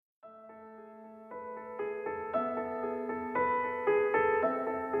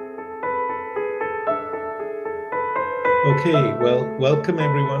Okay, well, welcome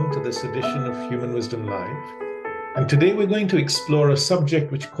everyone to this edition of Human Wisdom Live. And today we're going to explore a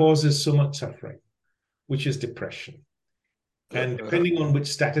subject which causes so much suffering, which is depression. And depending on which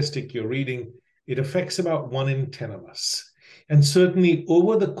statistic you're reading, it affects about 1 in 10 of us. And certainly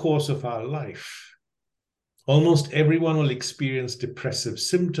over the course of our life, almost everyone will experience depressive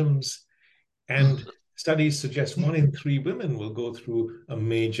symptoms. And studies suggest 1 in 3 women will go through a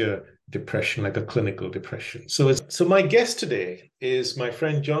major depression, like a clinical depression. So my guest today is my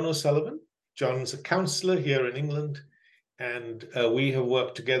friend John O'Sullivan. John's a counsellor here in England, and we have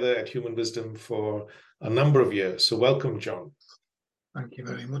worked together at Human Wisdom for a number of years. So welcome, John. Thank you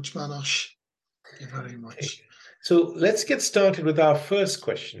very much, Manoj. Thank you very much. Okay. So let's get started with our first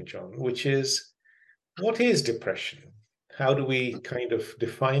question, John, which is, what is depression? How do we kind of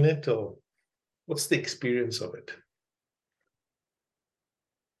define it, or what's the experience of it?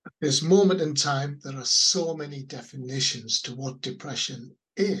 At this moment in time, there are so many definitions to what depression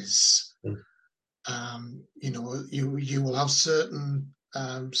is. You will have certain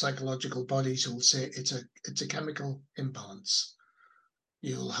psychological bodies who will say it's a chemical imbalance.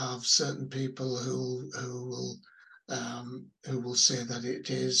 You'll have certain people who will say that it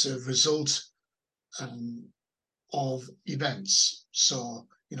is a result of events. So,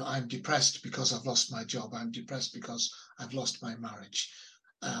 I'm depressed because I've lost my job. I'm depressed because I've lost my marriage.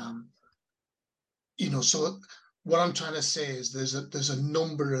 So what I'm trying to say is there's a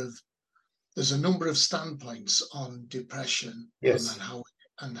number of standpoints on depression. Yes.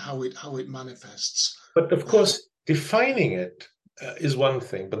 and how it manifests. But of course, defining it is one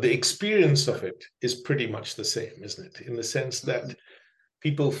thing, but the experience of it is pretty much the same, isn't it? In the sense that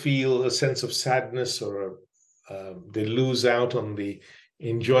people feel a sense of sadness, or they lose out on the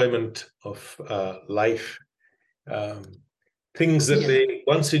enjoyment of life. Things that they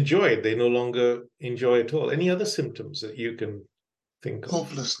once enjoyed, they no longer enjoy at all. Any other symptoms that you can think of?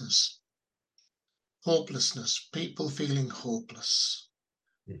 Hopelessness, people feeling hopeless.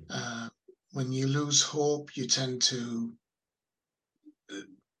 When you lose hope, you tend to,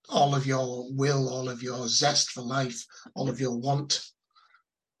 all of your will, all of your zest for life, all of your want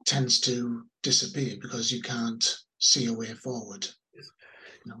tends to disappear because you can't see a way forward.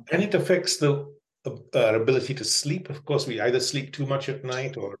 And it affects the ability to sleep. Of course, we either sleep too much at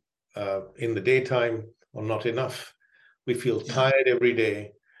night, or in the daytime, or not enough. We feel tired every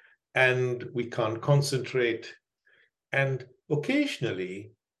day, and we can't concentrate. And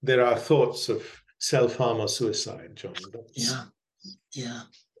occasionally, there are thoughts of self-harm or suicide, John. Yeah,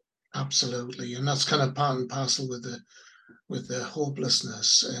 absolutely. And that's kind of part and parcel with the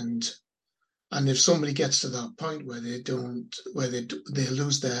hopelessness. And if somebody gets to that point where they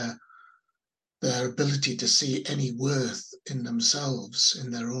lose their ability to see any worth in themselves,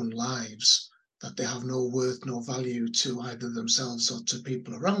 in their own lives, that they have no worth, no value to either themselves or to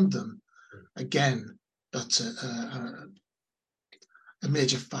people around them, again, that's a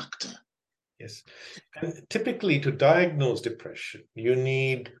major factor. Yes. And typically, to diagnose depression, you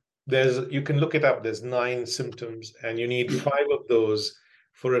can look it up, there's 9 symptoms, and you need 5 of those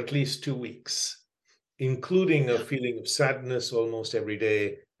for at least 2 weeks, including a feeling of sadness almost every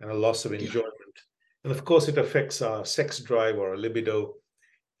day and a loss of enjoyment. And of course, it affects our sex drive or our libido.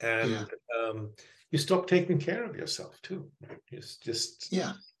 And you stop taking care of yourself too.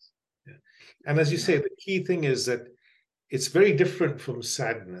 And as you say, the key thing is that it's very different from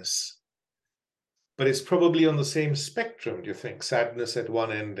sadness, but it's probably on the same spectrum, do you think? Sadness at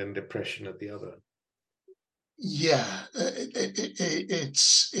one end and depression at the other. Yeah,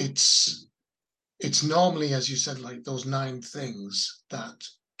 it's normally, as you said, like those 9 things that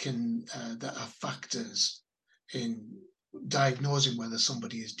are factors in diagnosing whether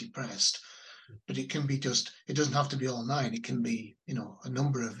somebody is depressed. But it can be it doesn't have to be all 9. It can be, a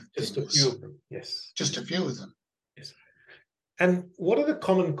number of just things. A few of them, yes. Just a few of them. Yes. And what are the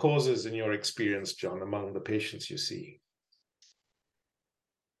common causes in your experience, John, among the patients you see?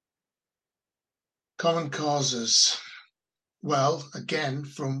 Common causes. Well, again,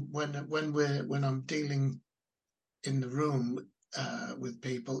 from when I'm dealing in the room with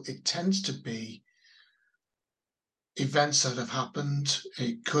people, it tends to be events that have happened.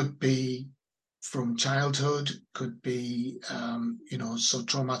 It could be from childhood, could be so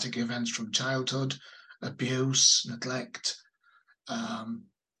traumatic events from childhood, abuse, neglect.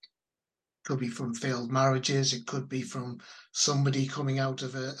 Could be from failed marriages. It could be from somebody coming out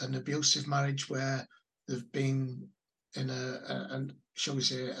of an abusive marriage where they've been in shall we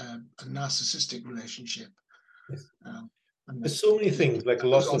say, a narcissistic relationship. Yes. There's so many things, like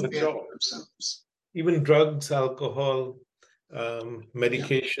loss of a job, even drugs, alcohol,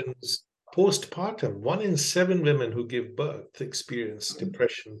 medications, postpartum. 1 in 7 women who give birth experience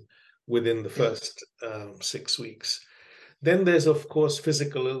depression within the first 6 weeks. Then there's, of course,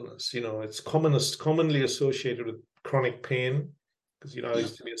 physical illness. It's commonly associated with chronic pain, because, I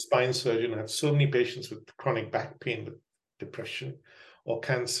used to be a spine surgeon. I have so many patients with chronic back pain with depression or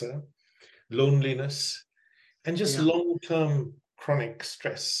cancer, loneliness, and just long-term chronic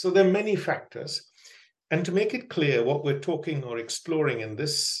stress. So there are many factors. And to make it clear, what we're talking or exploring in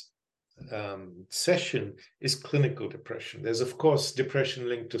this session is clinical depression. There's, of course, depression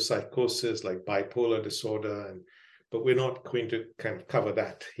linked to psychosis like bipolar disorder, but we're not going to kind of cover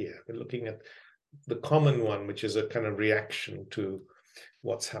that here. We're looking at the common one, which is a kind of reaction to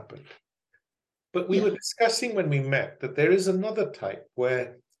what's happened. But we were discussing when we met that there is another type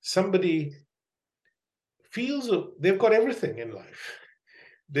where somebody feels they've got everything in life.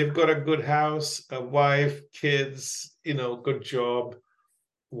 They've got a good house, a wife, kids, good job,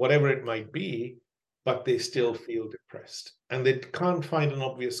 whatever it might be, but they still feel depressed. And they can't find an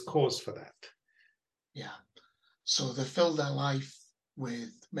obvious cause for that. Yeah. So they fill their life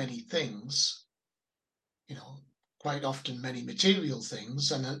with many things, quite often many material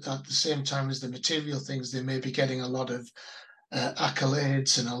things. And at the same time as the material things, they may be getting a lot of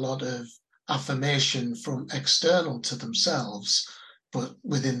accolades and a lot of affirmation from external to themselves, but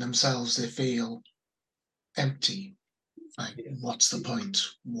within themselves they feel empty. Like, what's the point?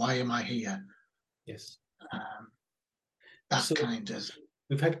 Why am I here? Yes.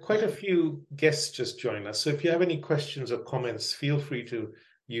 We've had quite a few guests just join us. So if you have any questions or comments, feel free to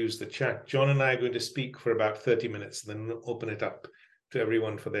use the chat. John and I are going to speak for about 30 minutes, and then open it up to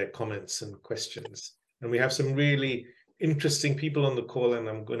everyone for their comments and questions. And we have some really interesting people on the call, and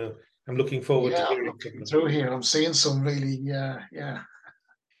I'm looking forward to hearing from them. Through here, I'm seeing some really,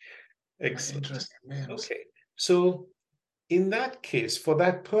 excellent. Interesting names. Okay, so in that case, for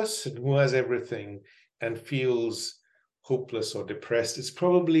that person who has everything and feels hopeless or depressed, it's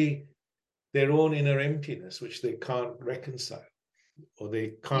probably their own inner emptiness, which they can't reconcile, or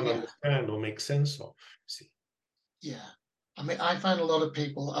they can't understand or make sense of. See? Yeah. I mean, I find I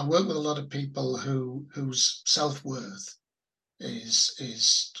work with a lot of people whose self-worth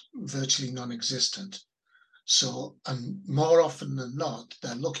is virtually non-existent. So, and more often than not,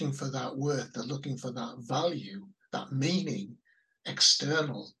 they're looking for that worth, they're looking for that value, that meaning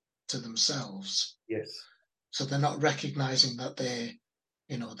external to themselves. Yes. So they're not recognizing that they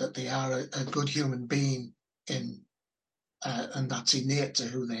are a good human being and that's innate to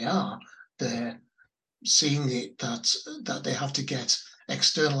who they are. They're seeing it that they have to get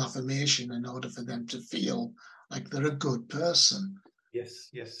external affirmation in order for them to feel like they're a good person. Yes.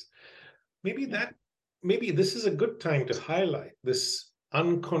 Maybe this is a good time to highlight this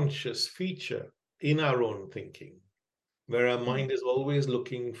unconscious feature in our own thinking, where our mind is always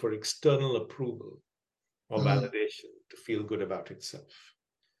looking for external approval or validation to feel good about itself.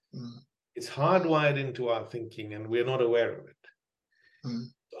 It's hardwired into our thinking, and we're not aware of it.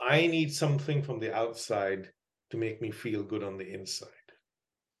 I need something from the outside to make me feel good on the inside.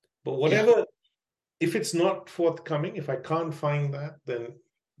 But if it's not forthcoming, if I can't find that, then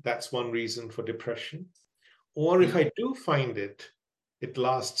that's one reason for depression. Or if I do find it, it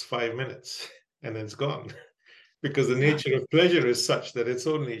lasts 5 minutes and it's gone. Because the nature of pleasure is such that it's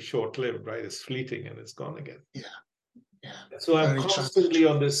only short-lived, right? It's fleeting and it's gone again. So I'm constantly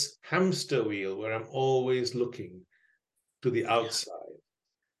on this hamster wheel where I'm always looking to the outside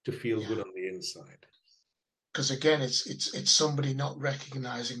to feel good on the inside. Because again, it's somebody not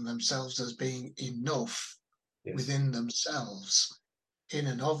recognizing themselves as being enough within themselves, in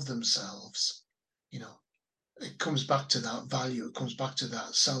and of themselves. It comes back to that value. It comes back to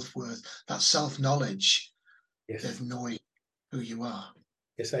that self-worth, that self-knowledge of knowing who you are.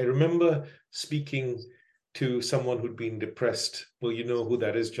 Yes, I remember speaking to someone who'd been depressed. Well, you know who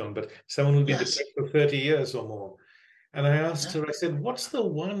that is, John, but someone who'd been depressed for 30 years or more. And I asked her, I said, what's the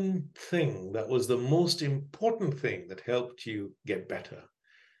one thing that was the most important thing that helped you get better?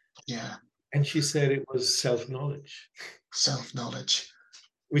 Yeah. And she said it was self-knowledge. Self-knowledge.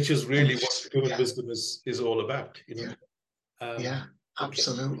 Which is really what human wisdom is all about,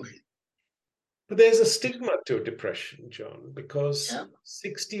 Absolutely. But there's a stigma to depression, John, because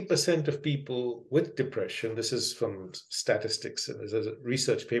 60% of people with depression, this is from statistics, and there's a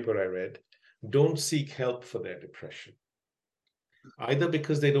research paper I read, don't seek help for their depression, either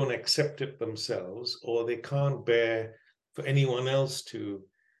because they don't accept it themselves or they can't bear for anyone else to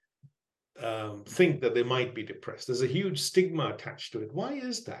think that they might be depressed. There's a huge stigma attached to it. Why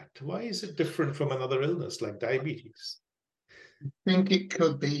is that? Why is it different from another illness like diabetes? I think it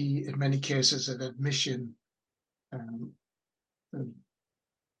could be, in many cases, an admission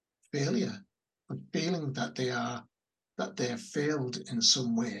failure, of feeling that they have failed in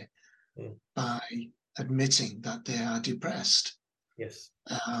some way by admitting that they are depressed. Yes.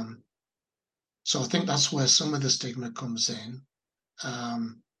 So I think that's where some of the stigma comes in.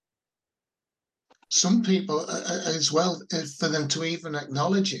 Some people as well, for them to even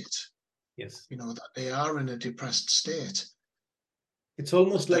acknowledge it. Yes. That they are in a depressed state. It's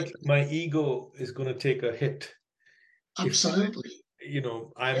almost like my ego is going to take a hit. Absolutely. If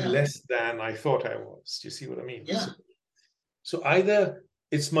I'm less than I thought I was. Do you see what I mean? Yeah. So either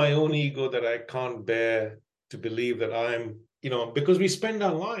it's my own ego that I can't bear to believe that I'm, because we spend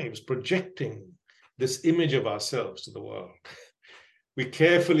our lives projecting this image of ourselves to the world. We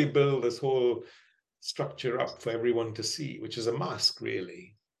carefully build this whole structure up for everyone to see, which is a mask,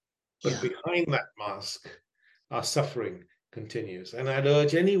 really. But behind that mask, our suffering continues. And I'd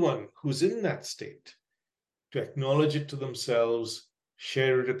urge anyone who's in that state to acknowledge it to themselves,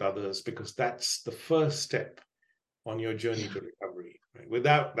 share it with others, because that's the first step on your journey to recovery. Right?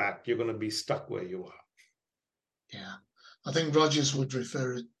 Without that, you're going to be stuck where you are. Yeah. I think Rogers would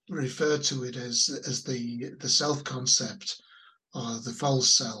refer to it as the self-concept or the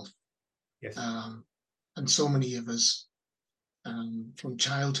false self. Yes. And so many of us from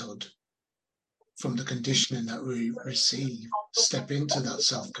childhood, from the conditioning that we receive, step into that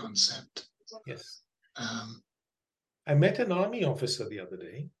self-concept. Yes. I met an army officer the other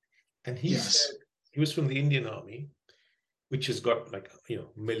day, and he said he was from the Indian Army, which has got like, 1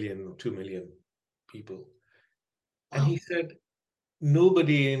 million or 2 million people. Wow. And he said,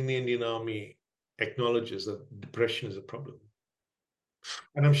 nobody in the Indian Army acknowledges that depression is a problem.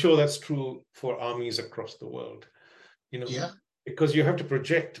 And I'm sure that's true for armies across the world, because you have to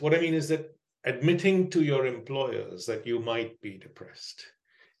project. What I mean is that admitting to your employers that you might be depressed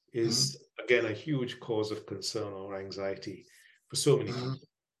is, again, a huge cause of concern or anxiety for so many people.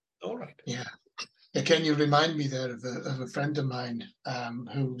 All right. Yeah. Can you remind me there of a friend of mine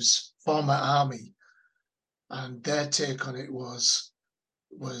who's former army, and their take on it was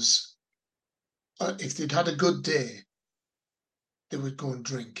if they'd had a good day, they would go and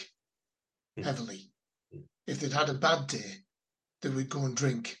drink heavily. If they'd had a bad day, they would go and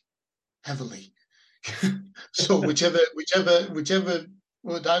drink heavily. So whatever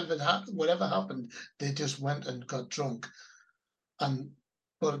whatever happened, they just went and got drunk.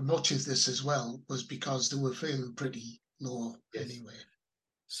 But much of this as well was because they were feeling pretty low anyway.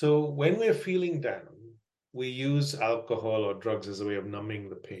 So when we're feeling down, we use alcohol or drugs as a way of numbing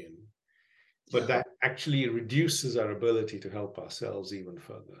the pain. But that actually reduces our ability to help ourselves even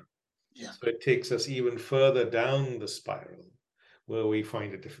further. Yeah. So it takes us even further down the spiral where we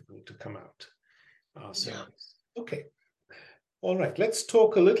find it difficult to come out ourselves. Yeah. Okay. All right. Let's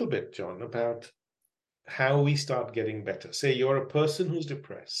talk a little bit, John, about how we start getting better. Say you're a person who's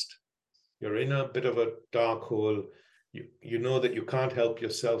depressed. You're in a bit of a dark hole. You know that you can't help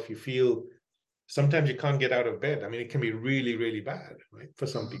yourself. You feel sometimes you can't get out of bed. I mean, it can be really, really bad, right? For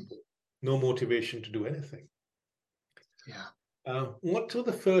some people. No motivation to do anything. Yeah. What are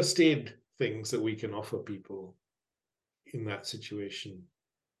the first aid things that we can offer people in that situation?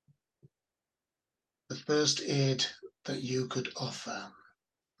 The first aid that you could offer.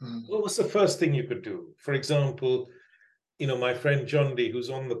 What was the first thing you could do? For example, my friend John D,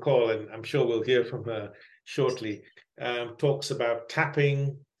 who's on the call, and I'm sure we'll hear from her shortly, talks about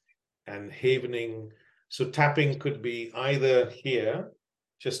tapping and havening. So tapping could be either here,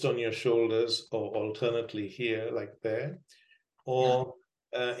 just on your shoulders, or alternately here, like there. Or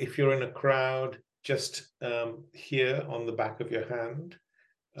if you're in a crowd, just here on the back of your hand.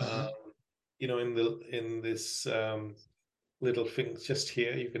 In this little thing, just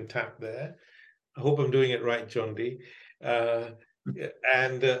here, you can tap there. I hope I'm doing it right, John D. Or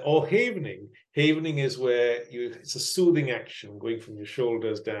havening. Havening is where it's a soothing action going from your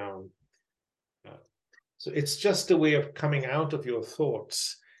shoulders down. So it's just a way of coming out of your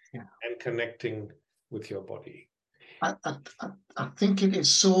thoughts and connecting with your body. I think it is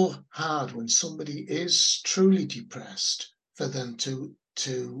so hard when somebody is truly depressed for them to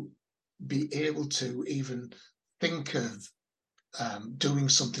be able to even think of doing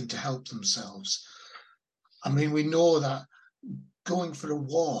something to help themselves. I mean, we know that going for a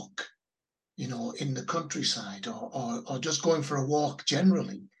walk, in the countryside, or just going for a walk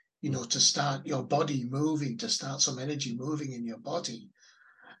generally, to start your body moving, to start some energy moving in your body,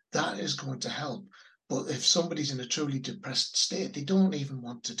 that is going to help. But if somebody's in a truly depressed state, they don't even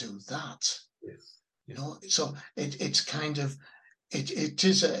want to do that. Yes. So it's kind of I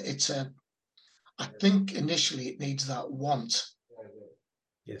think initially it needs that want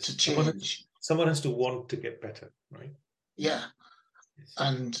to change. Someone has to want to get better, right? Yeah. Yes.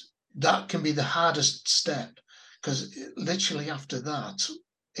 And that can be the hardest step, because literally after that,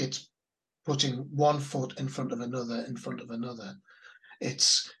 it's putting one foot in front of another, in front of another.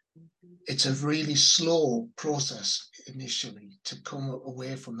 It's a really slow process initially to come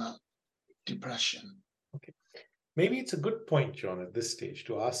away from that depression. Okay. Maybe it's a good point, John, at this stage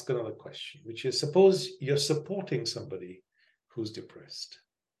to ask another question, which is, suppose you're supporting somebody who's depressed.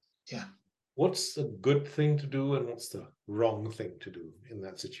 Yeah. What's the good thing to do and what's the wrong thing to do in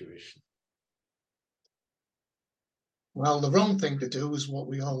that situation? Well, the wrong thing to do is what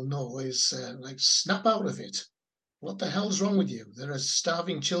we all know is like, snap out of it. What the hell's wrong with you? There are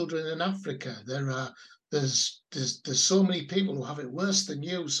starving children in Africa. There's so many people who have it worse than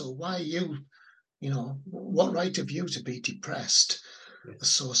you. So why you know, what right have you to be depressed? Yes.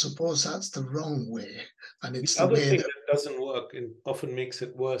 So I suppose that's the wrong way. And it's the other way thing that doesn't work and often makes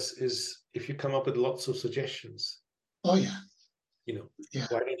it worse is if you come up with lots of suggestions. Oh, yeah. You know,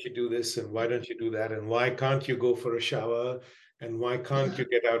 why don't you do this and why don't you do that? And why can't you go for a shower? And why can't you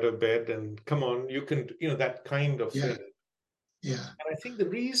get out of bed? And come on, you can, that kind of thing. Yeah. And I think the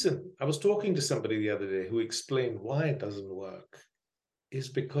reason, I was talking to somebody the other day who explained why it doesn't work is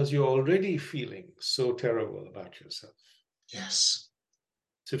because you're already feeling so terrible about yourself. Yes.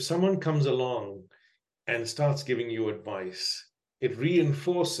 So if someone comes along and starts giving you advice, it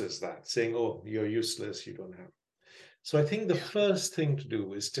reinforces that, saying, oh, you're useless, you don't have. So I think the first thing to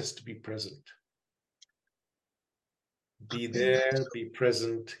do is just to be present. Be there, be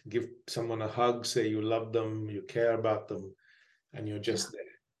present, give someone a hug, say you love them, you care about them, and you're just there.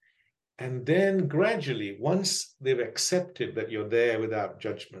 And then gradually, once they've accepted that you're there without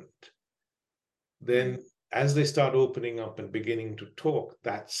judgment, then as they start opening up and beginning to talk,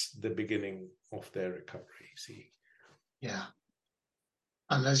 that's the beginning of their recovery, see? Yeah.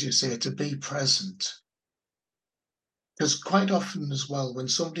 And as you say, to be present. Because quite often as well, when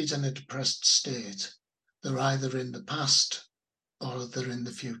somebody's in a depressed state, they're either in the past or they're in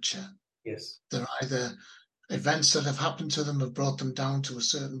the future. Yes. They're either events that have happened to them have brought them down to a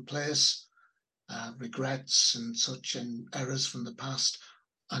certain place, regrets and such, and errors from the past,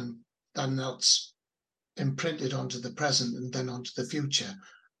 and then that's imprinted onto the present and then onto the future,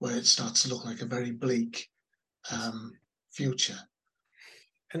 where it starts to look like a very bleak future.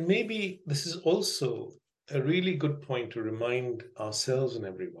 And maybe this is also a really good point to remind ourselves and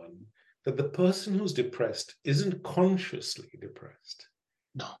everyone that the person who's depressed isn't consciously depressed.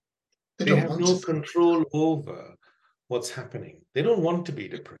 No. They have no control over what's happening. They don't want to be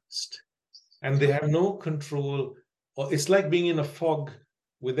depressed. And they have no control, or it's like being in a fog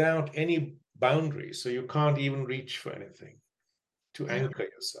without any boundaries. So you can't even reach for anything to anchor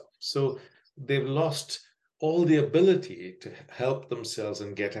yourself. So they've lost all the ability to help themselves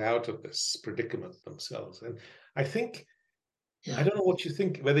and get out of this predicament themselves. And I think, I don't know what you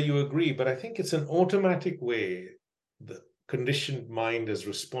think, whether you agree, but I think it's an automatic way the conditioned mind has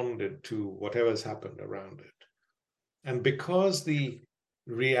responded to whatever's happened around it. And because the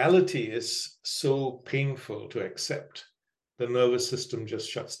reality is so painful to accept, the nervous system just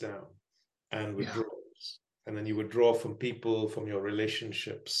shuts down and withdraws. And then you withdraw from people, from your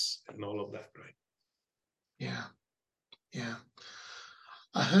relationships, and all of that, right? Yeah. Yeah.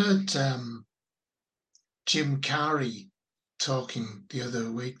 I heard Jim Carrey talking the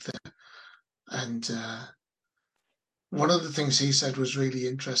other week there, and one of the things he said was really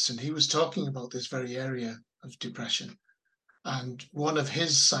interesting. He was talking about this very area of depression, and one of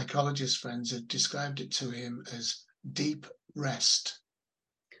his psychologist friends had described it to him as deep rest.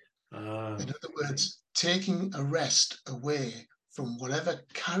 In other words, taking a rest away from whatever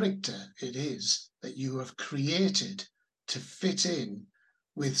character it is that you have created to fit in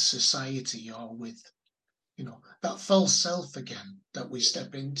with society or with, that false self again that we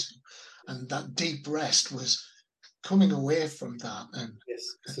step into. And that deep rest was coming away from that and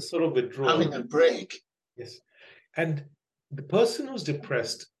it's a sort of withdrawal, having a break. Yes. And the person who's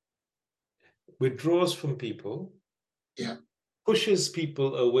depressed withdraws from people, pushes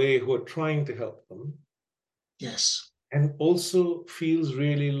people away who are trying to help them. Yes. And also feels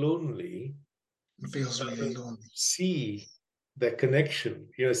really lonely. Feels really lonely. See their connection.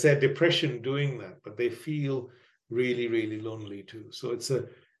 It's their depression doing that, but they feel really, really lonely too. So it's a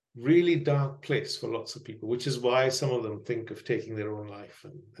really dark place for lots of people, which is why some of them think of taking their own life,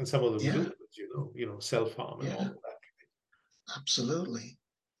 and some of them do, self-harm and all of that. Absolutely.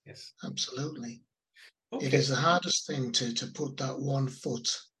 Yes. Absolutely. Okay. It is the hardest thing to put that one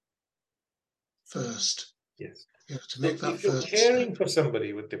foot first. Yes. To make that if you're first caring step for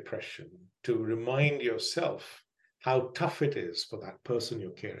somebody with depression, to remind yourself how tough it is for that person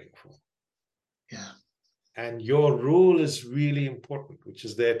you're caring for. Yeah. And your role is really important, which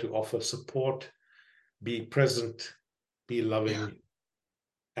is there to offer support, be present, be loving.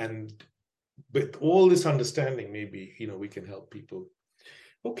 And with all this understanding, maybe, we can help people.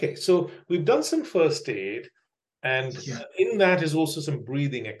 Okay, so we've done some first aid, and in that is also some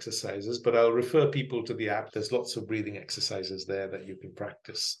breathing exercises, but I'll refer people to the app. There's lots of breathing exercises there that you can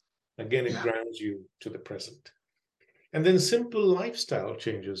practice. Again, it grounds you to the present. And then simple lifestyle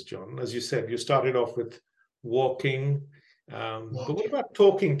changes, John. As you said, you started off with walking. But what about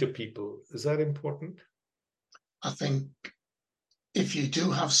talking to people? Is that important? I think if you do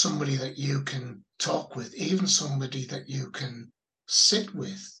have somebody that you can talk with, even somebody that you can sit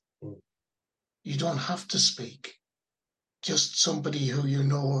with, you don't have to speak. Just somebody who you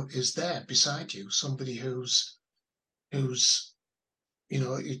know is there beside you, somebody who's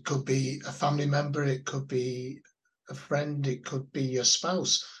it could be a family member, it could be a friend, it could be your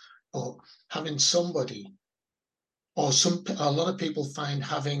spouse, but having somebody, or a lot of people find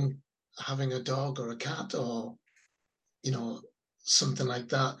having a dog or a cat or something like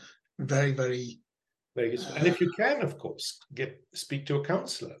that very, very useful. And if you can, of course, speak to a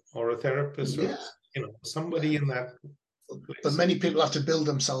counselor or a therapist or somebody in that place. But many people have to build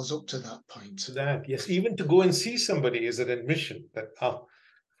themselves up to that point. Yes, even to go and see somebody is an admission that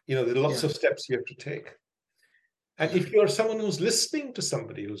there are lots of steps you have to take. And if you're someone who's listening to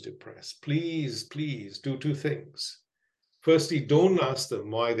somebody who's depressed, please do two things. Firstly, don't ask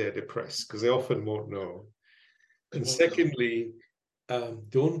them why they're depressed, because they often won't know. And secondly,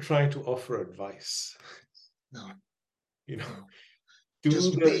 don't try to offer advice. No. Do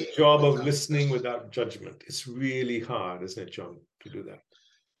the job of listening without judgment. It's really hard, isn't it, John, to do that?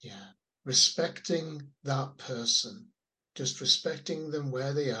 Yeah. Respecting that person, just respecting them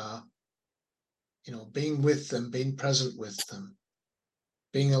where they are, being with them, being present with them,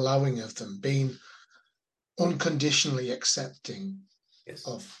 being allowing of them, being unconditionally accepting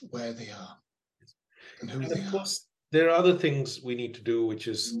of where they are and who they are. Of course, there are other things we need to do, which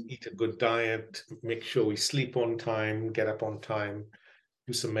is eat a good diet, make sure we sleep on time, get up on time,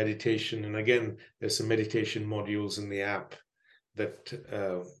 do some meditation. And again, there's some meditation modules in the app that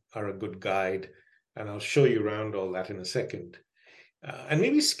are a good guide. And I'll show you around all that in a second. And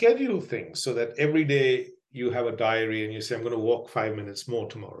maybe schedule things so that every day you have a diary and you say, I'm going to walk 5 minutes more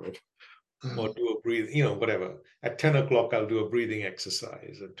tomorrow. Or do a breathing, whatever. At 10 o'clock, I'll do a breathing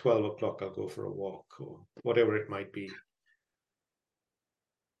exercise. At 12 o'clock, I'll go for a walk, or whatever it might be.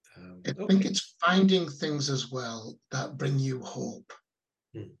 I think it's finding things as well that bring you hope.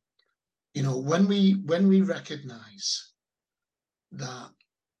 When we recognize that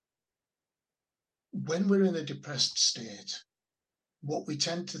when we're in a depressed state, what we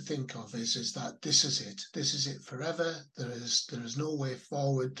tend to think of is that this is it forever. There is no way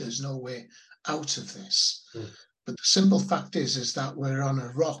forward. There's no way out of this. But the simple fact is that we're on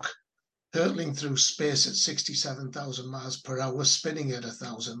a rock hurtling through space at 67,000 miles per hour, spinning at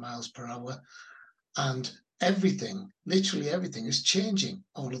 1,000 miles per hour. And everything, literally everything, is changing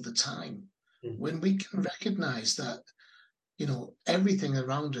all of the time. When we can recognize that, everything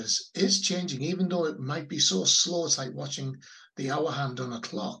around us is changing, even though it might be so slow, it's like watching the hour hand on a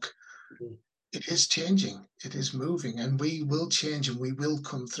clock. It is changing, it is moving, and we will change and we will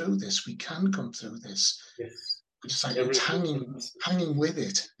come through this. We can come through this. Yes. It's like it's hanging with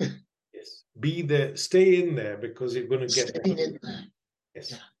it. Yes. Be there, stay in there, because you're going to get staying in there.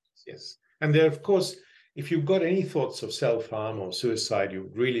 Yes. Yes. And there, of course, if you've got any thoughts of self-harm or suicide, you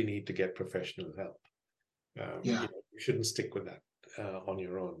really need to get professional help. You shouldn't stick with that on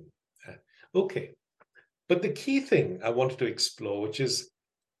your own. Okay. But the key thing I wanted to explore, which is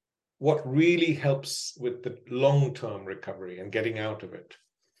what really helps with the long-term recovery and getting out of it,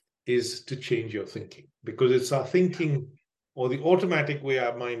 is to change your thinking. Because it's our thinking or the automatic way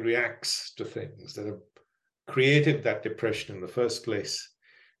our mind reacts to things that have created that depression in the first place.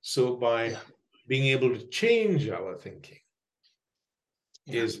 So by being able to change our thinking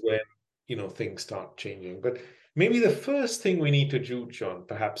is when, things start changing. But maybe the first thing we need to do, John,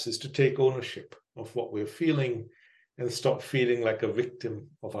 perhaps, is to take ownership of what we're feeling and stop feeling like a victim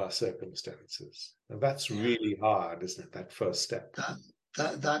of our circumstances. And that's really hard, isn't it? That first step.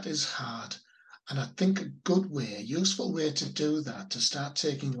 That is hard. And I think a good way, a useful way to do that, to start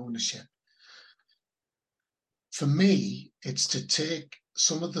taking ownership, for me, it's to take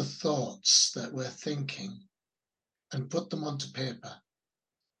some of the thoughts that we're thinking and put them onto paper.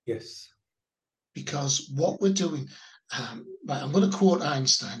 Yes. Because what we're doing, I'm going to quote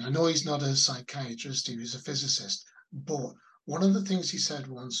Einstein. I know he's not a psychiatrist, he was a physicist, but one of the things he said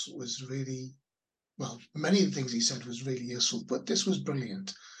once was really, many of the things he said was really useful, but this was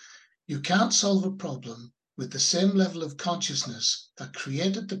brilliant. You can't solve a problem with the same level of consciousness that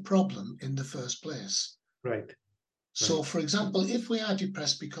created the problem in the first place. Right. So, for example, if we are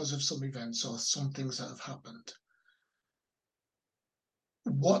depressed because of some events or some things that have happened,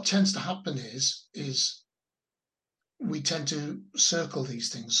 what tends to happen is we tend to circle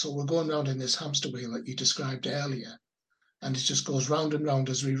these things. So we're going around in this hamster wheel that you described earlier, and it just goes round and round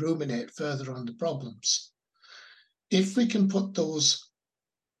as we ruminate further on the problems. If we can put those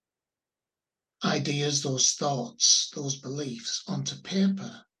ideas, those thoughts, those beliefs onto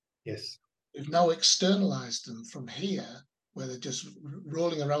paper, yes, we've now externalized them from here, where they're just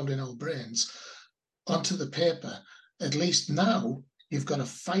rolling around in our brains, onto the paper. At least now you've got a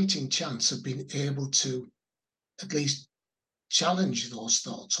fighting chance of being able to at least challenge those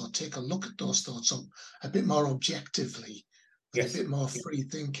thoughts or take a look at those thoughts a bit more objectively, with yes, a bit more free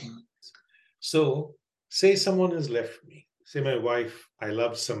thinking. So say someone has left me. Say my wife, I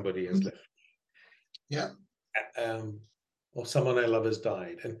love somebody, has left me. Yeah. Or someone I love has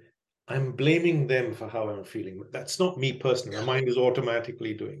died. And I'm blaming them for how I'm feeling. That's not me personally. My mind is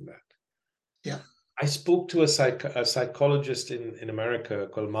automatically doing that. Yeah. I spoke to a psychologist in America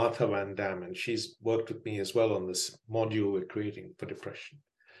called Martha Van Dam, and she's worked with me as well on this module we're creating for depression.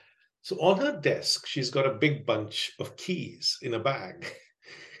 So on her desk, she's got a big bunch of keys in a bag.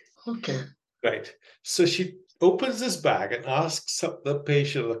 Okay. Right. So she opens this bag and asks the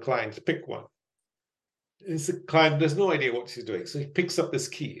patient or the client to pick one. The client has no idea what she's doing. So he picks up this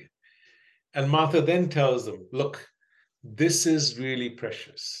key. And Martha then tells them, look, this is really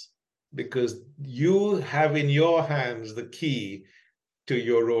precious because you have in your hands the key to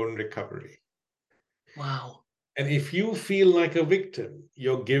your own recovery. Wow. And if you feel like a victim,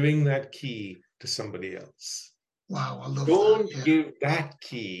 you're giving that key to somebody else. Wow, I love Don't that. Yeah. give that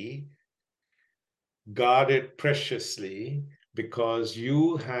key, guard it preciously, because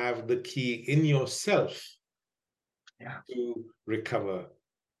you have the key in yourself to recover.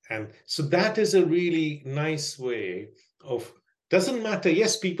 And so that is a really nice way of, doesn't matter,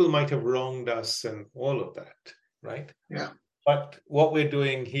 yes, people might have wronged us and all of that, right? Yeah. But what we're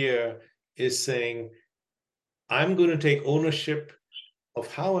doing here is saying, I'm going to take ownership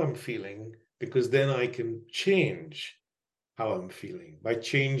of how I'm feeling, because then I can change how I'm feeling by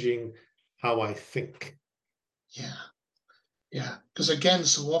changing how I think. Yeah. Yeah. Because again,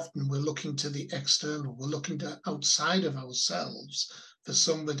 so often we're looking to the external, we're looking to outside of ourselves for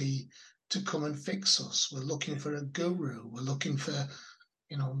somebody to come and fix us. We're looking for a guru. We're looking for,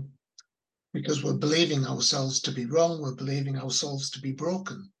 because we're believing ourselves to be wrong. We're believing ourselves to be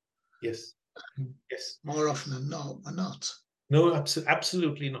broken. Yes. Yes. More often than not, we're not. No,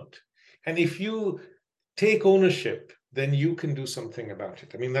 absolutely not. And if you take ownership, then you can do something about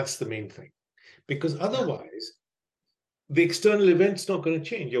it. I mean, that's the main thing. Because otherwise, the external event's not going to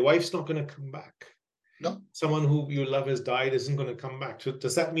change. Your wife's not going to come back. No. Someone who you love has died isn't going to come back. So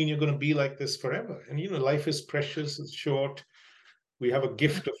does that mean you're going to be like this forever? And, life is precious, it's short. We have a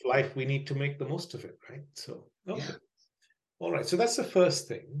gift of life. We need to make the most of it, right? So, okay. Yeah. All right. So that's the first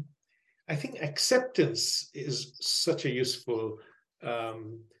thing. I think acceptance is such a useful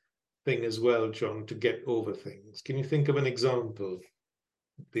thing as well, John, to get over things. Can you think of an example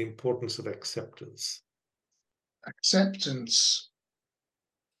of the importance of acceptance? Acceptance.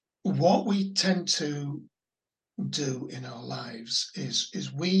 What we tend to do in our lives is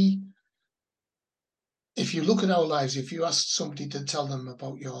if you look at our lives, if you ask somebody to tell them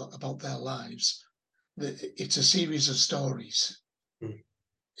about their lives, it's a series of stories. Mm.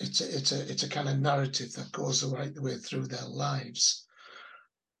 It's a kind of narrative that goes right the way through their lives.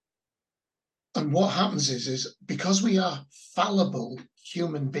 And what happens is because we are fallible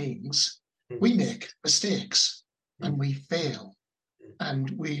human beings, we make mistakes and we fail,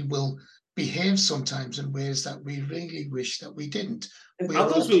 and we will behave sometimes in ways that we really wish that we didn't. And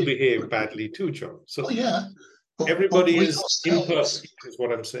others will behave badly too, John. So everybody is imperfect, is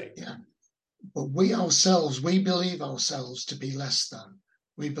what I'm saying. Yeah. But we ourselves, we believe ourselves to be less than.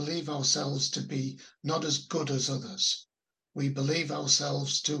 We believe ourselves to be not as good as others. We believe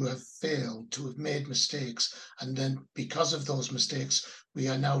ourselves to have failed, to have made mistakes. And then because of those mistakes, we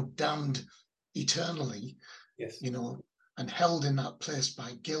are now damned eternally, yes, and held in that place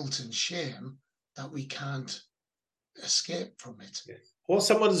by guilt and shame that we can't escape from it. Yes. Or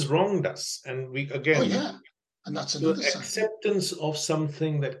someone has wronged us. And we, again, oh yeah, and that's another side. Acceptance of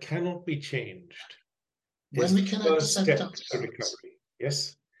something that cannot be changed. When we can accept ourselves.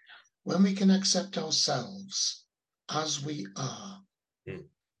 Yes. When we can accept ourselves as we are,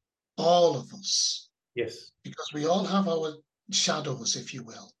 all of us. Yes. Because we all have our shadows, if you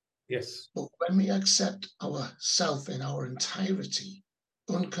will. Yes. But when we accept ourself in our entirety,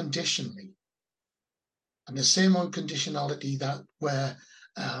 unconditionally, And the same unconditionality that where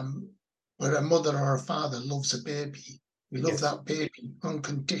a mother or a father loves a baby, we love that baby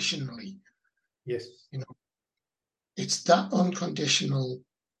unconditionally. Yes. It's that unconditional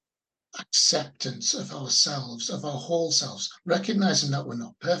acceptance of ourselves, of our whole selves, recognizing that we're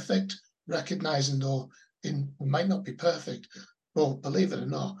not perfect, recognizing though we might not be perfect, but believe it or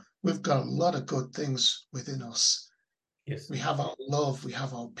not, we've got a lot of good things within us. Yes. We have our love, we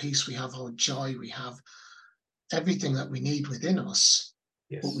have our peace, we have our joy, we have everything that we need within us.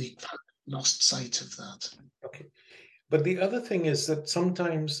 Yes. But we've lost sight of that. Okay. But the other thing is that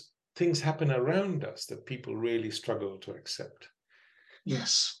sometimes things happen around us that people really struggle to accept.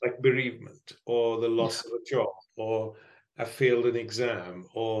 Yes. Like bereavement, or the loss of a job, or I failed an exam,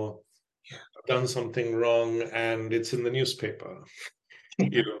 or I've done something wrong and it's in the newspaper.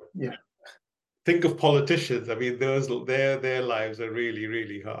 Yeah. Think of politicians. I mean, their lives are really,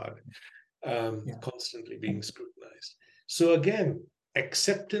 really hard, constantly being scrutinized. So again,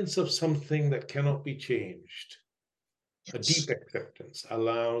 acceptance of something that cannot be changed, a deep acceptance,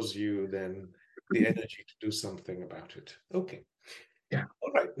 allows you then the energy to do something about it. Okay. Yeah.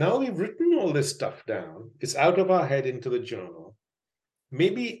 All right. Now we've written all this stuff down. It's out of our head into the journal.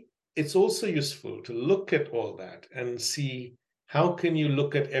 Maybe it's also useful to look at all that and see how can you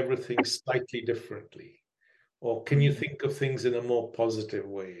look at everything slightly differently? Or can you think of things in a more positive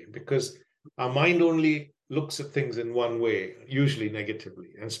way? Because our mind only looks at things in one way, usually negatively,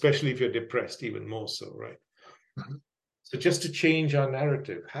 and especially if you're depressed, even more so, right? Mm-hmm. So just to change our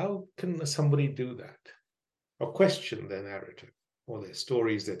narrative, how can somebody do that? Or question their narrative or their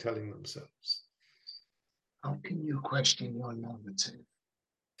stories they're telling themselves? How can you question your narrative?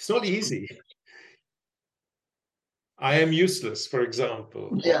 It's not easy. I am useless, for example.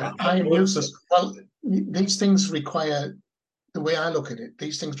 Yeah, I am useless. Well, these things require, the way I look at it,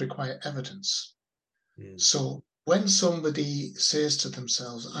 these things require evidence. So when somebody says to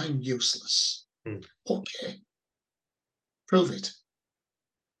themselves, I'm useless, okay, prove it.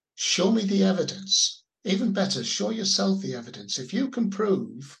 Show me the evidence. Even better, show yourself the evidence. If you can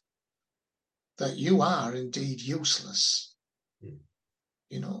prove that you are indeed useless,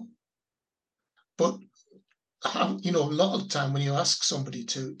 but a lot of the time when you ask somebody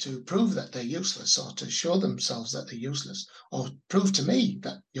to prove that they're useless, or to show themselves that they're useless, or prove to me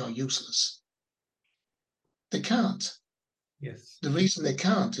that you're useless, they can't. Yes. The reason they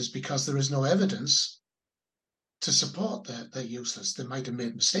can't is because there is no evidence to support that they're useless. They might have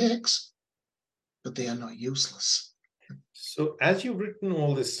made mistakes, but they are not useless. So as you've written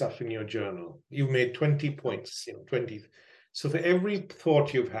all this stuff in your journal, you've made 20 points, 20. So for every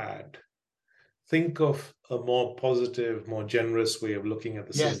thought you've had, think of a more positive, more generous way of looking at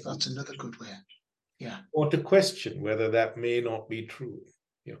the same. Yes, that's another good way. Yeah. Or to question whether that may not be true.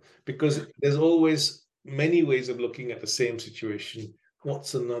 Because there's always many ways of looking at the same situation.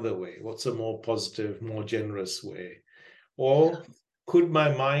 What's another way? What's a more positive, more generous way? Or could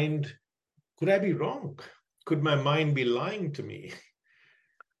I be wrong? Could my mind be lying to me?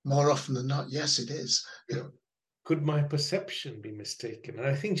 More often than not, yes, it is. Could my perception be mistaken? And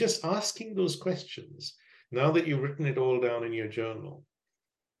I think just asking those questions, now that you've written it all down in your journal,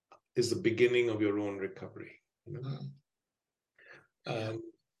 is the beginning of your own recovery.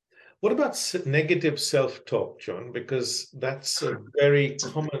 What about negative self-talk, John? Because that's a very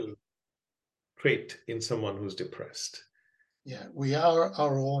common trait in someone who's depressed. Yeah, we are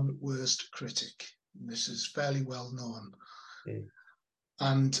our own worst critic. This is fairly well known.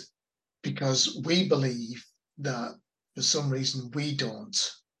 And because we believe that for some reason we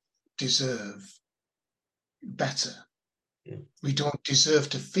don't deserve better. We don't deserve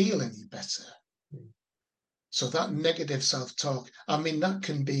to feel any better. So that negative self-talk, I mean, that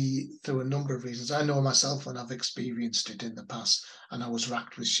can be through a number of reasons. I know myself when I've experienced it in the past, and I was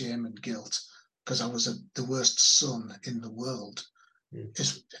racked with shame and guilt because I was the worst son in the world,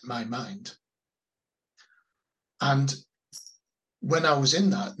 is in my mind. And when I was in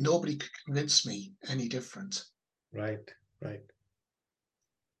that, nobody could convince me any different. Right.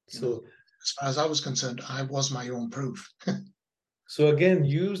 So as far as I was concerned, I was my own proof. So again,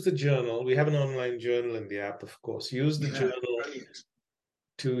 use the journal. We have an online journal in the app, of course. Use the journal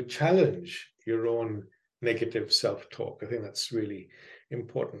to challenge your own negative self-talk. I think that's really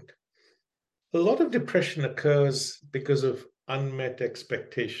important. A lot of depression occurs because of unmet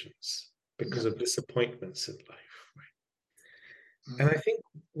expectations, because of disappointments in life. Right? And I think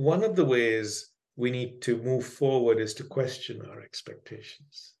one of the ways we need to move forward is to question our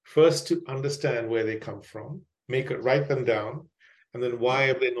expectations. First, to understand where they come from, write them down, and then why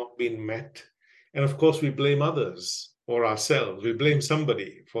have they not been met? And of course, we blame others or ourselves. We blame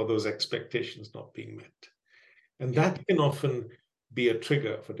somebody for those expectations not being met. And that can often be a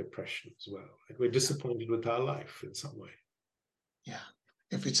trigger for depression as well. Like we're disappointed with our life in some way. Yeah.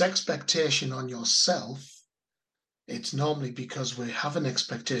 If it's expectation on yourself, it's normally because we have an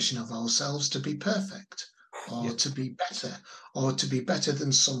expectation of ourselves to be perfect, or to be better, or to be better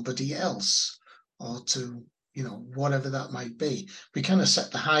than somebody else, or to, whatever that might be. We kind of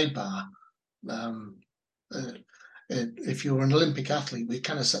set the high bar. If you're an Olympic athlete, we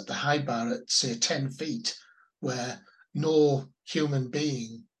kind of set the high bar at, say, 10 feet, where no human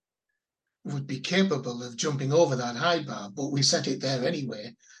being would be capable of jumping over that high bar, but we set it there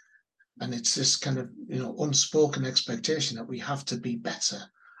anyway. And it's this kind of, unspoken expectation that we have to be better.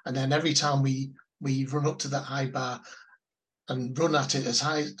 And then every time we run up to that high bar and run at it as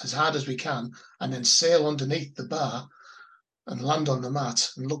hard as we can, and then sail underneath the bar and land on the mat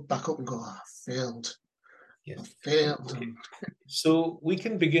and look back up and go, I failed. Yes. I failed. Okay. So we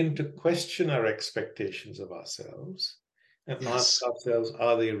can begin to question our expectations of ourselves and ask ourselves,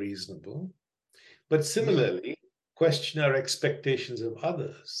 are they reasonable? But similarly, question our expectations of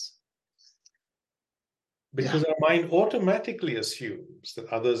others. Because our mind automatically assumes that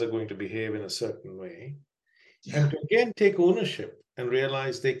others are going to behave in a certain way. And to again take ownership and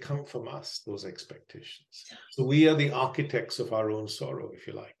realize they come from us, those expectations. So we are the architects of our own sorrow, if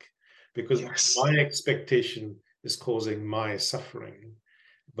you like, because my expectation is causing my suffering,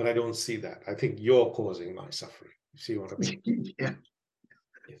 but I don't see that. I think you're causing my suffering. You see what I mean?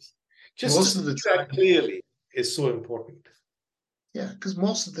 Yes. Just most of the time, that clearly is so important. Yeah, because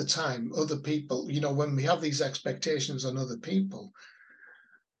most of the time, other people, when we have these expectations on other people,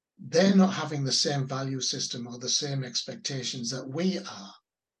 they're not having the same value system or the same expectations that we are.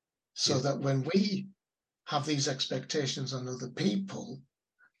 So that when we have these expectations on other people,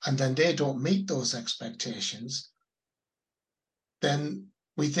 and then they don't meet those expectations, then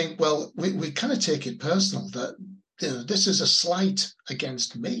we think, well, we kind of take it personal that this is a slight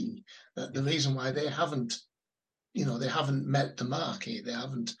against me, that the reason why they haven't met the mark here, they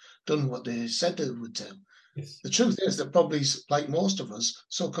haven't done what they said they would do. The truth is that probably, like most of us,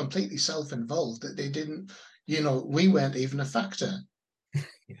 so completely self-involved that they didn't, we weren't even a factor.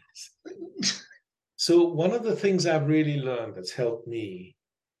 So one of the things I've really learned that's helped me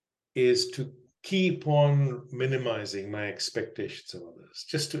is to keep on minimizing my expectations of others,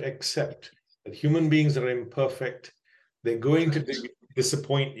 just to accept that human beings are imperfect. They're going to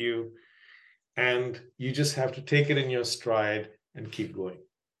disappoint you, and you just have to take it in your stride and keep going.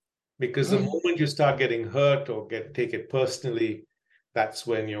 Because the moment you start getting hurt or take it personally, that's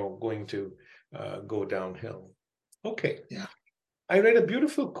when you're going to go downhill. Okay. Yeah. I read a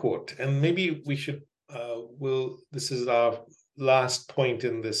beautiful quote, and maybe we should, this is our last point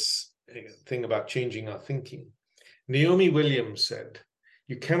in this thing about changing our thinking. Naomi Williams said,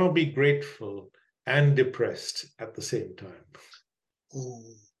 "You cannot be grateful and depressed at the same time." Oh,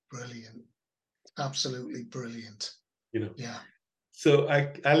 brilliant. Absolutely brilliant. Yeah. So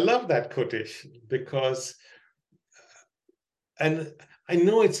I love that quotation because, and I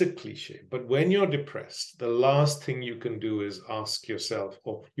know it's a cliche, but when you're depressed, the last thing you can do is ask yourself,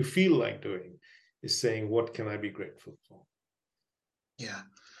 or you feel like doing, is saying, what can I be grateful for? Yeah.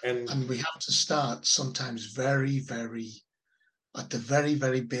 And we have to start sometimes very, very, at the very,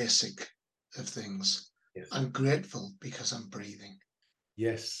 very basic of things. Yes. I'm grateful because I'm breathing.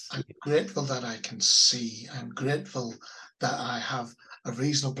 Yes. I'm grateful that I can see. I'm grateful that I have a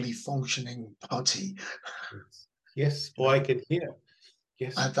reasonably functioning body. Yes. Or I can hear.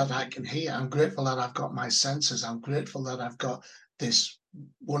 Yes. That I can hear. I'm grateful that I've got my senses. I'm grateful that I've got this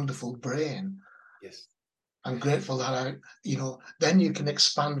wonderful brain. Yes. I'm grateful that then you can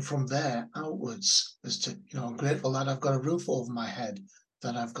expand from there outwards as to, I'm grateful that I've got a roof over my head,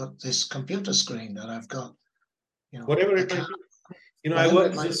 that I've got this computer screen, that I've got, whatever it might be. I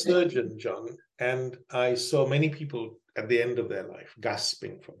worked as a surgeon, John, and I saw many people at the end of their life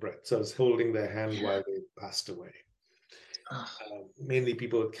gasping for breath. So I was holding their hand while they passed away. Mainly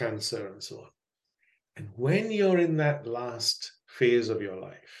people with cancer and so on. And when you're in that last phase of your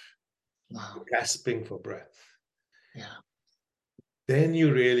life, gasping for breath, then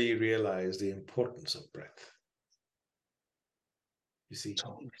you really realize the importance of breath. You see,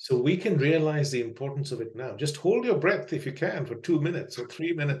 so we can realize the importance of it now. Just hold your breath if you can for 2 minutes or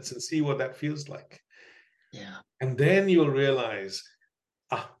 3 minutes and see what that feels like. Yeah. And then you'll realize,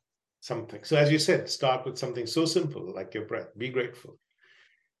 something. So as you said, start with something so simple like your breath. Be grateful.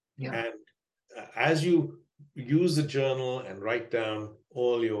 Yeah. And as you use the journal and write down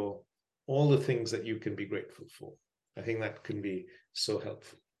all the things that you can be grateful for, I think that can be so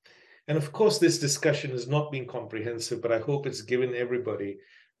helpful. And of course, this discussion has not been comprehensive, but I hope it's given everybody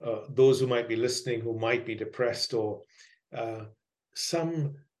those who might be listening who might be depressed, or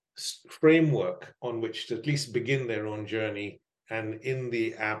some framework on which to at least begin their own journey. And in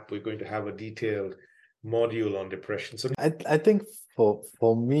the app, we're going to have a detailed module on depression. So I think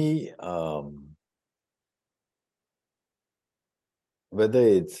for me, whether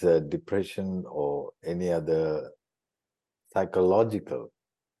it's depression or any other psychological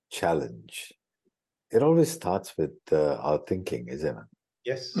challenge, it always starts with our thinking, isn't it?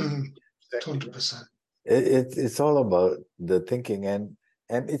 Yes, 100%. It's all about the thinking, and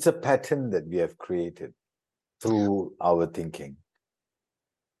it's a pattern that we have created through our thinking.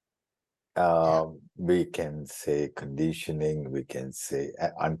 We can say conditioning, we can say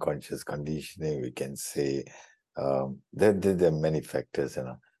unconscious conditioning, we can say there are many factors,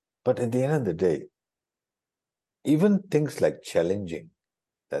 but at the end of the day, even things like challenging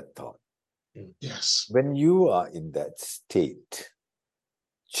that thought. Yes. When you are in that state,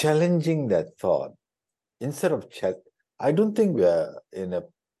 challenging that thought, instead of I don't think we are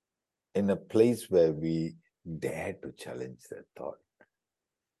in a place where we dare to challenge that thought.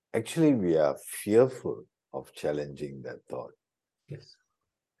 Actually, we are fearful of challenging that thought. Yes.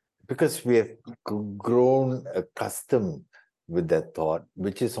 Because we have grown accustomed with that thought,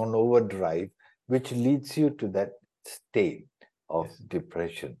 which is on overdrive, which leads you to that state of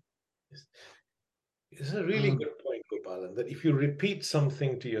depression. Yes. It's a really good point, Gopalan, that if you repeat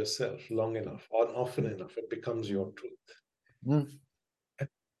something to yourself long enough or often enough, it becomes your truth.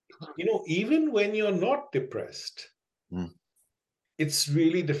 Even when you're not depressed, it's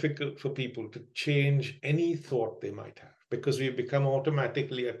really difficult for people to change any thought they might have, because we become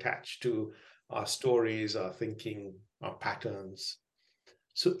automatically attached to our stories, our thinking, our patterns.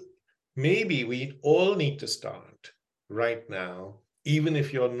 So maybe we all need to start right now, even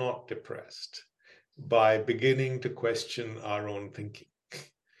if you're not depressed, by beginning to question our own thinking.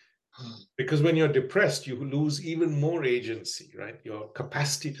 Because when you're depressed, you lose even more agency, right? Your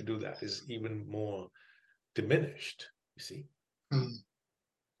capacity to do that is even more diminished, you see.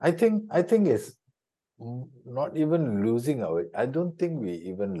 I think it's not even losing I don't think we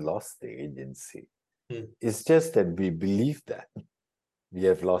even lost the agency. It's just that we believe that we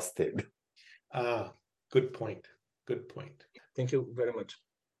have lost it. Good point. Good point. Thank you very much.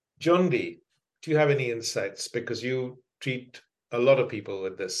 John D., do you have any insights? Because you treat a lot of people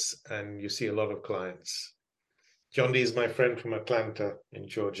with this and you see a lot of clients. John D. is my friend from Atlanta in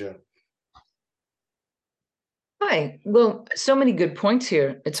Georgia. Hi. Well, so many good points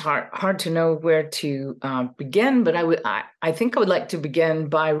here. It's hard to know where to begin, but I think I would like to begin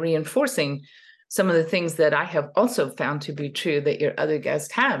by reinforcing some of the things that I have also found to be true that your other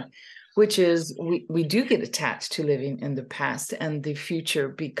guests have, which is we do get attached to living in the past and the future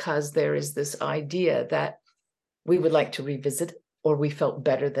because there is this idea that we would like to revisit it, or we felt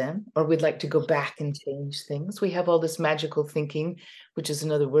better then, or we'd like to go back and change things. We have all this magical thinking, which is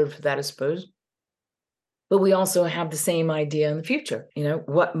another word for that, I suppose. But we also have the same idea in the future.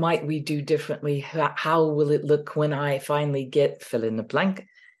 What might we do differently? How will it look when I finally get fill in the blank?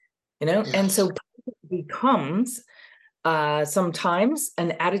 Yes. And so it becomes sometimes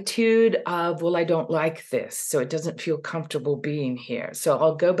an attitude of, well, I don't like this, so it doesn't feel comfortable being here. So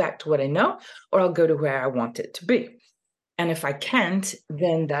I'll go back to what I know, or I'll go to where I want it to be. And if I can't,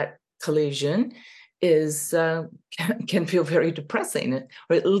 then that collision is can feel very depressing,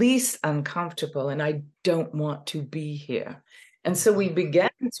 or at least uncomfortable, and I don't want to be here. And so we begin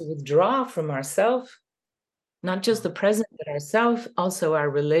to withdraw from ourselves, not just the present, but ourselves, also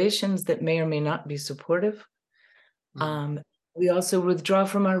our relations that may or may not be supportive. We also withdraw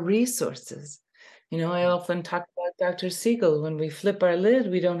from our resources. I often talk about Dr. Siegel. When we flip our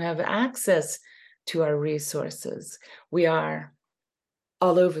lid, we don't have access to our resources. We are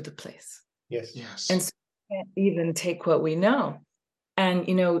all over the place. Yes. And so we can't even take what we know. And,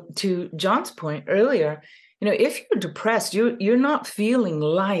 to John's point earlier, if you're depressed, you're not feeling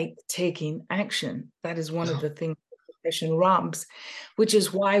like taking action. That is one of the things depression robs, which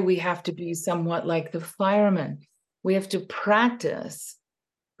is why we have to be somewhat like the firemen. We have to practices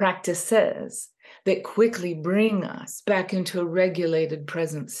that quickly bring us back into a regulated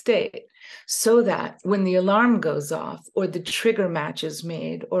present state, so that when the alarm goes off, or the trigger match is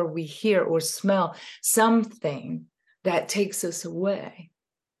made, or we hear or smell something that takes us away,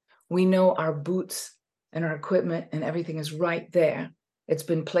 we know our boots and our equipment and everything is right there. It's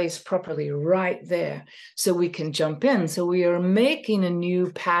been placed properly right there, so we can jump in. So we are making a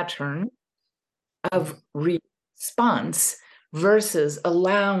new pattern of response versus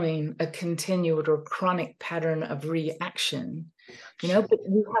allowing a continued or chronic pattern of reaction. But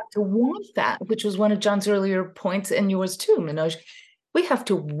we have to want that, which was one of John's earlier points, and yours too, Manoj. We have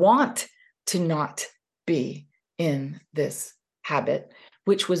to want to not be in this habit,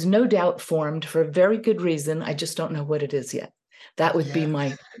 which was no doubt formed for a very good reason. I just don't know what it is yet. That would be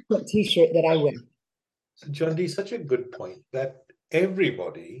my t-shirt that I wear. So John D, such a good point that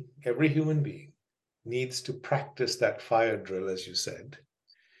everybody, every human being needs to practice that fire drill, as you said.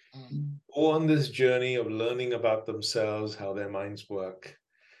 Go on this journey of learning about themselves, how their minds work.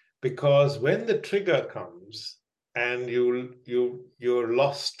 Because when the trigger comes and you're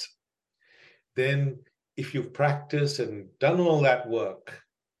lost, then if you've practiced and done all that work,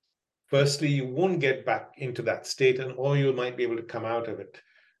 firstly, you won't get back into that state, or you might be able to come out of it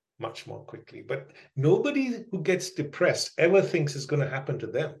much more quickly. But nobody who gets depressed ever thinks it's going to happen to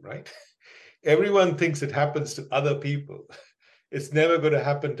them, right? Everyone thinks it happens to other people. It's never going to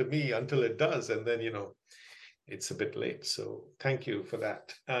happen to me until it does. And then, it's a bit late. So thank you for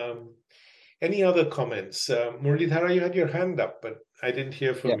that. Any other comments? Muralidhara, you had your hand up, but I didn't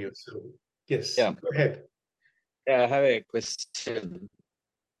hear from you. So yes, go ahead. I have a question.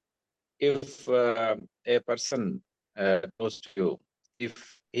 If a person goes to you,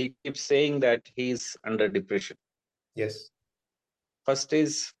 if he keeps saying that he's under depression, yes. First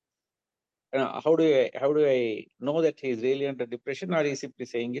is, how do I know that he's really under depression, or he's simply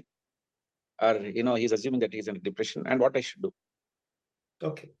saying it, or he's assuming that he's under depression, and what I should do?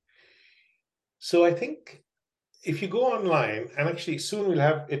 Okay. So I think if you go online, and actually soon we'll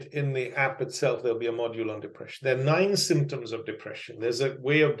have it in the app itself, there'll be a module on depression. There are 9 symptoms of depression. There's a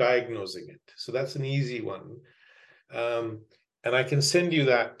way of diagnosing it. So that's an easy one. And I can send you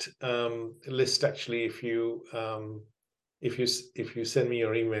that list actually if you send me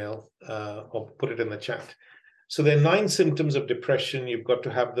your email or put it in the chat. So there are 9 symptoms of depression. You've got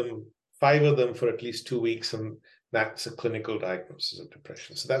to have them, 5 of them for at least 2 weeks, and that's a clinical diagnosis of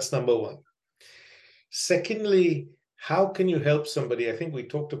depression. So that's number 1. Secondly, how can you help somebody? I think we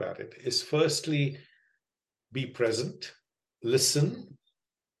talked about it, is firstly, be present, listen,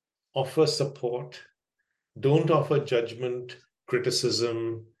 offer support, don't offer judgment,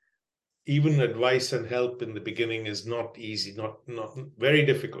 criticism, even advice and help in the beginning is not easy, not very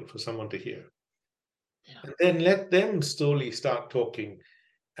difficult for someone to hear. And then let them slowly start talking.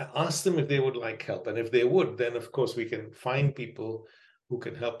 Ask them if they would like help. And if they would, then of course we can find people who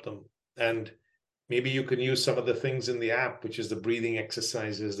can help them. And maybe you can use some of the things in the app, which is the breathing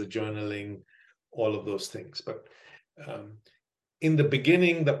exercises, the journaling, all of those things. But in the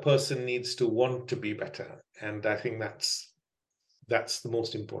beginning, the person needs to want to be better. And I think that's the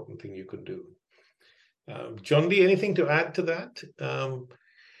most important thing you can do. John D, anything to add to that?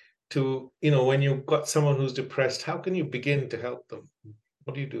 When you've got someone who's depressed, how can you begin to help them?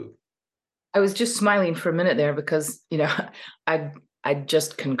 What do you do? I was just smiling for a minute there because, I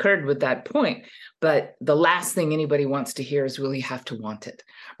just concurred with that point. But the last thing anybody wants to hear is, will you have to want it,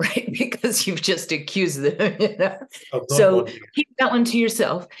 right? Because you've just accused them. So keep that one to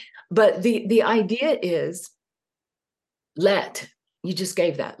yourself. But the idea is you just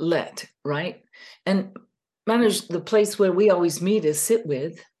gave that, right? And Manoj, the place where we always meet is sit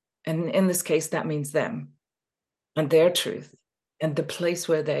with, and in this case, that means them and their truth and the place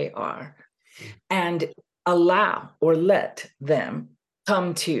where they are, and allow or let them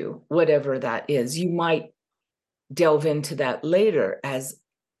come to whatever that is. You might delve into that later as,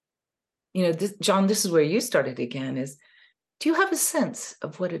 John, this is where you started again, is, do you have a sense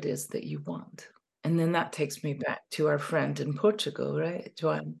of what it is that you want? And then that takes me back to our friend in Portugal, right,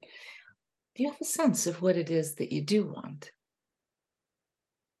 Joan? Do you have a sense of what it is that you do want?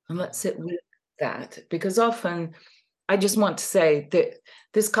 And let's sit with that, because often I just want to say that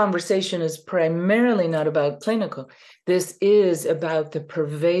this conversation is primarily not about clinical. This is about the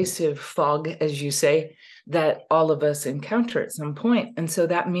pervasive fog, as you say, that all of us encounter at some point. And so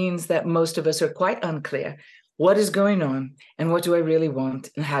that means that most of us are quite unclear. What is going on? And what do I really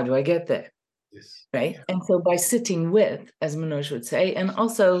want? And how do I get there? Yes. Right. And so by sitting with, as Manoj would say, and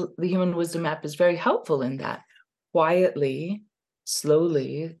also the Human Wisdom app is very helpful in that, quietly,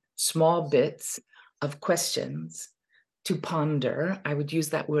 slowly, small bits of questions to ponder. I would use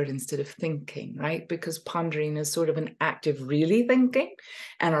that word instead of thinking, right? Because pondering is sort of an active really thinking,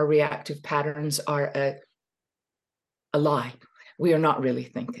 and our reactive patterns are a lie. We are not really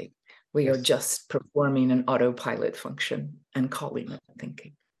thinking. We are just performing an autopilot function and calling it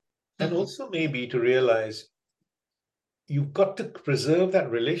thinking. And also maybe to realize you've got to preserve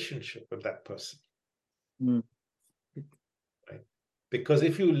that relationship with that person. Right? Because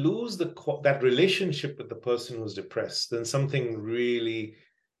if you lose that relationship with the person who's depressed, then something really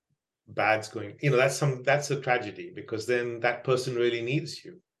bad's going. That's a tragedy, because then that person really needs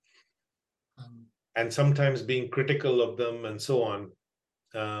you. And sometimes being critical of them and so on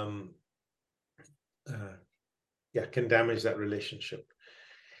can damage that relationship.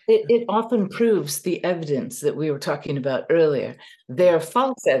 It often proves the evidence that we were talking about earlier. They're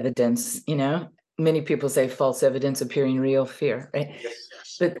false evidence, Many people say false evidence appearing real, fear, right? Yes.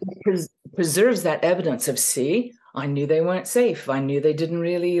 But it preserves that evidence of, see, I knew they weren't safe. I knew they didn't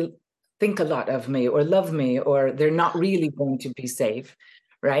really think a lot of me or love me, or they're not really going to be safe,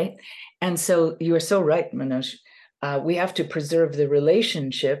 right? And so you are so right, Manoj. We have to preserve the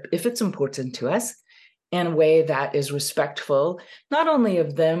relationship, if it's important to us, in a way that is respectful, not only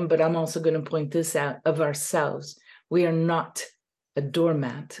of them, but I'm also going to point this out, of ourselves. We are not a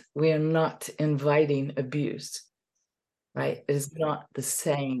doormat. We are not inviting abuse, right? It is not the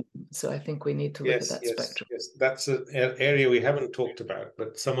same. So I think we need to look at that spectrum. Yes, that's an area we haven't talked about,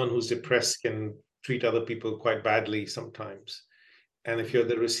 but someone who's depressed can treat other people quite badly sometimes. And if you're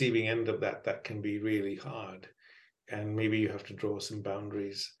the receiving end of that, that can be really hard. And maybe you have to draw some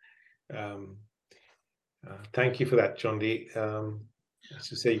boundaries. Thank you for that, John D. As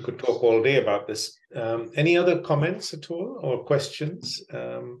you say, you could talk all day about this. Any other comments at all or questions?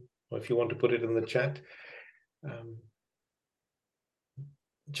 Or if you want to put it in the chat.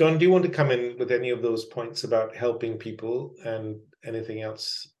 John, do you want to come in with any of those points about helping people and anything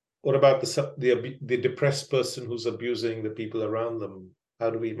else? What about the depressed person who's abusing the people around them?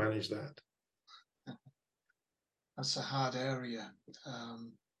 How do we manage that? That's a hard area,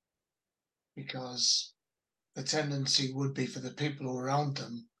 because the tendency would be for the people around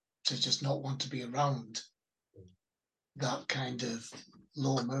them to just not want to be around that kind of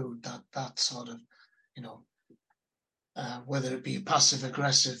low mood, that sort of, whether it be a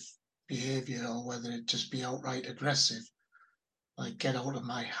passive-aggressive behavior or whether it just be outright aggressive, like get out of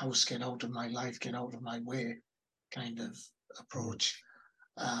my house, get out of my life, get out of my way kind of approach.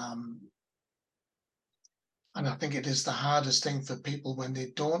 And I think it is the hardest thing for people when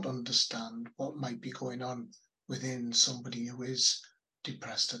they don't understand what might be going on within somebody who is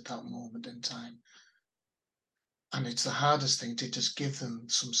depressed at that moment in time. And it's the hardest thing to just give them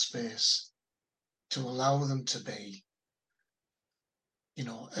some space, to allow them to be,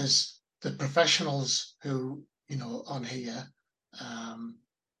 as the professionals who, on here,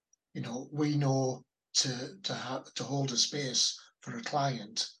 we know to hold a space for a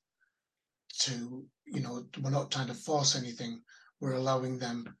client, to, we're not trying to force anything. We're allowing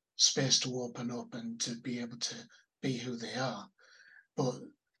them space to open up and to be able to be who they are. But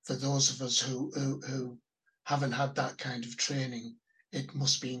for those of us who haven't had that kind of training, it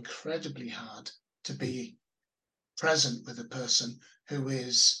must be incredibly hard to be present with a person who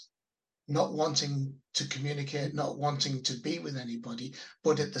is not wanting to communicate, not wanting to be with anybody,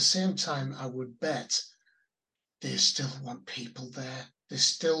 but at the same time, I would bet they still want people there. They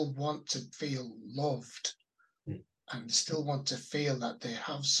still want to feel loved and still want to feel that they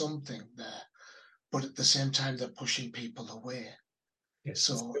have something there, but at the same time, they're pushing people away. Yes,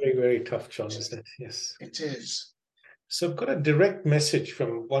 so it's very, very tough, John, isn't it? Yes. It is. So I've got a direct message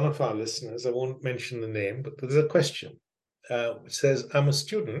from one of our listeners. I won't mention the name, but there's a question. It says, I'm a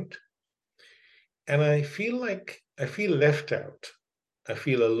student and I feel left out. I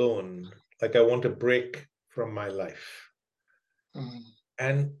feel alone, like I want to break from my life.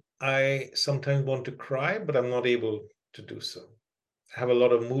 And I sometimes want to cry, but I'm not able to do so. I have a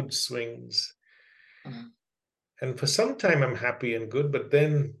lot of mood swings. And for some time I'm happy and good, but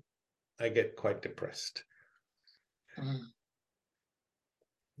then I get quite depressed.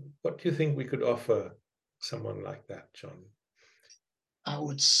 What do you think we could offer someone like that, John? I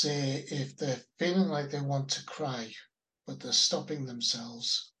would say if they're feeling like they want to cry, but they're stopping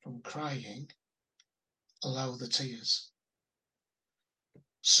themselves from crying, allow the tears.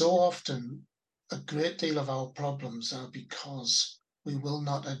 So often, a great deal of our problems are because we will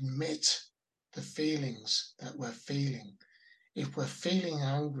not admit the feelings that we're feeling. If we're feeling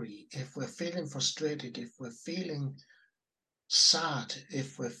angry, if we're feeling frustrated, if we're feeling sad,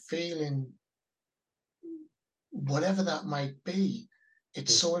 if we're feeling whatever that might be,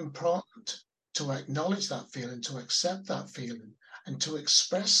 it's so important to acknowledge that feeling, to accept that feeling, and to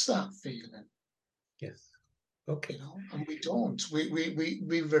express that feeling. Yes. Okay. And we don't.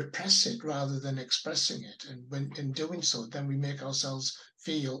 We repress it rather than expressing it. And when in doing so, then we make ourselves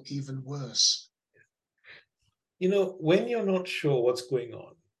feel even worse. When you're not sure what's going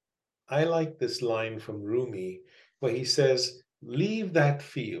on, I like this line from Rumi where he says, leave that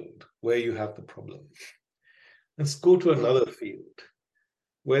field where you have the problem. Let's go to another field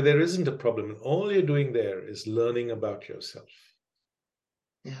where there isn't a problem. And all you're doing there is learning about yourself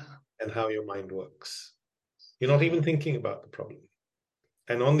and how your mind works. You're not even thinking about the problem.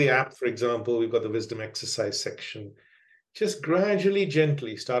 And on the app, for example, we've got the wisdom exercise section. just gradually,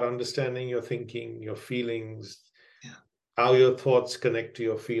 gently start understanding your thinking, your feelings, Yeah. how your thoughts connect to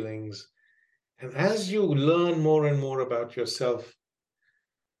your feelings. And as you learn more and more about yourself,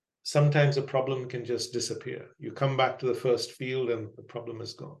 sometimes a problem can just disappear. You come back to the first field and the problem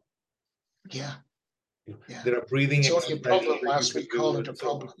is gone. Yeah. Yeah. There are breathing It's only a problem exercises that you whilst we can call do it a and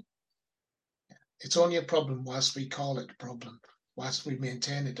so on. problem. It's only a problem whilst we call it a problem, whilst we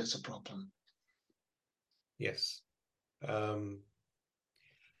maintain it as a problem. Yes.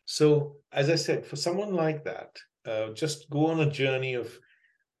 So, as I said, for someone like that, just go on a journey of,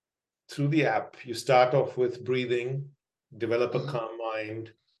 through the app, you start off with breathing, develop a calm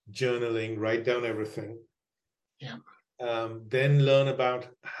mind, journaling, write down everything. Yeah. Then learn about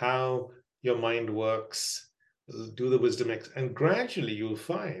how your mind works, do the wisdom and gradually you'll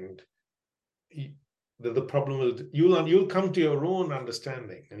find that the problem will, you'll come to your own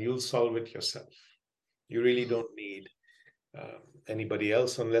understanding and you'll solve it yourself. You really don't need anybody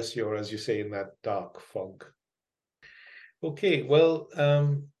else unless you're, as you say, in that dark fog. Okay, well,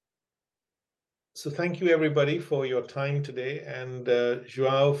 so thank you everybody for your time today, and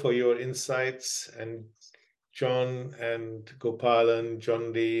Joao for your insights, and John and Gopalan,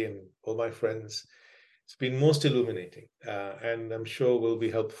 John D, and all my friends. It's been most illuminating, and I'm sure will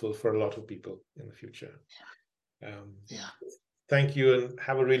be helpful for a lot of people in the future. Thank you, and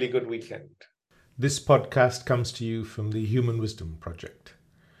have a really good weekend. This podcast comes to you from the Human Wisdom Project.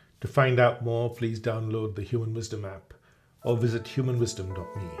 To find out more, please download the Human Wisdom app or visit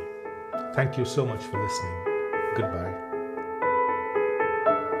humanwisdom.me. Thank you so much for listening. Goodbye.